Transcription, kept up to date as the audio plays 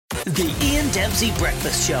The Ian Dempsey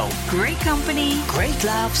Breakfast Show. Great company, Great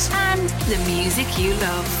laughs. and the music you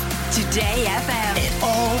love. Today FM. It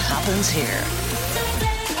all happens here.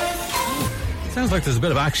 Sounds like there's a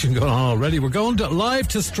bit of action going on already. We're going live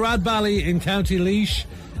to Stradbally in County Laois,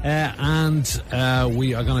 and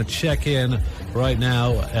we are going to check in right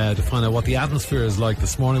now to find out what the atmosphere is like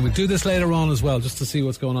this morning. We'll do this later on as well, just to see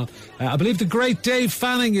what's going on. I believe the great Dave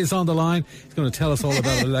Fanning is on the line. He's going to tell us all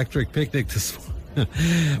about Electric Picnic this morning.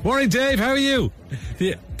 Morning, Dave. How are you?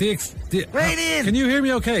 Great, Ian. Can you hear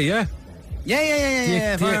me okay, yeah?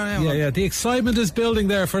 Yeah. The excitement is building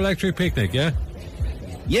there for Electric Picnic, yeah?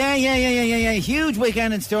 Yeah. Huge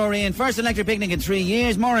weekend in store, Ian. First Electric Picnic in 3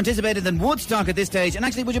 years, more anticipated than Woodstock at this stage. And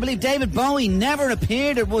actually, would you believe David Bowie never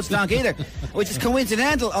appeared at Woodstock either, which is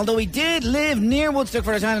coincidental, although he did live near Woodstock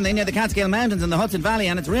for a time near the Catskill Mountains and the Hudson Valley,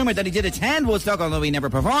 and it's rumoured that he did attend Woodstock, although he never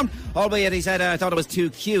performed, albeit he said, I thought it was too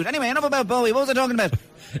cute. Anyway, enough about Bowie. What was I talking about?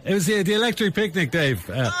 It was the Electric Picnic, Dave.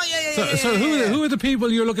 So who are the people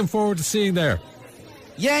you're looking forward to seeing there?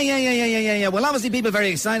 Yeah. Well, obviously people very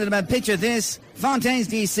excited about, picture this, Fontaines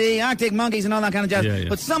DC, Arctic Monkeys and all that kind of jazz. Yeah.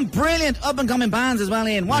 But some brilliant up-and-coming bands as well,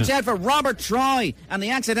 Ian. Watch out for Robert Troy and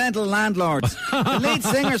the Accidental Landlords. The lead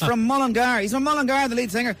singer's from Mullingar. He's from Mullingar, the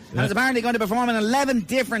lead singer, and is apparently going to perform in 11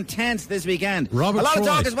 different tents this weekend. A lot of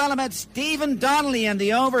talk as well about Stephen Donnelly and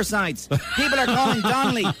the Oversights. People are calling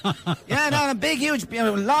Donnelly. A big, huge,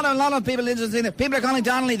 a lot of people interested in it. People are calling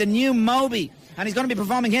Donnelly the new Moby. And he's going to be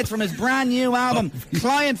performing hits from his brand new album,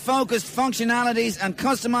 client-focused functionalities and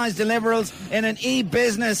customized deliverables in an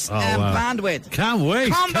e-business bandwidth. Can't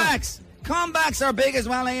wait. Comebacks are big as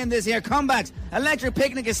well, Ian, this year. Comebacks. Electric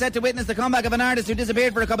Picnic is set to witness the comeback of an artist who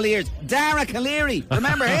disappeared for a couple of years. Dara Caliri.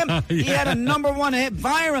 Remember him? Yeah. He had a #1 hit,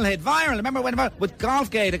 viral. Remember when with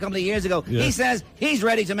Golfgate a couple of years ago? Yeah. He says he's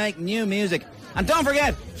ready to make new music. And don't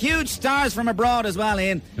forget, huge stars from abroad as well,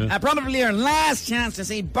 Ian. Probably your last chance to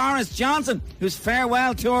see Boris Johnson, whose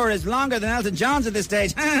farewell tour is longer than Elton John's at this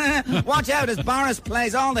stage. Watch out as Boris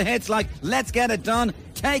plays all the hits like Let's Get It Done,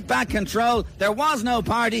 Take Back Control, There Was No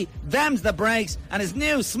Party, Them's the Breaks, and his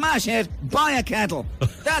new smash hit, Buy a Kettle.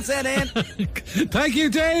 That's it, Ian. Thank you,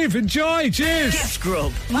 Dave. Enjoy. Cheers. Yes,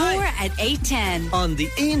 Grub. More at 8:10. On the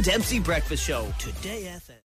Ian Dempsey Breakfast Show. Today FM.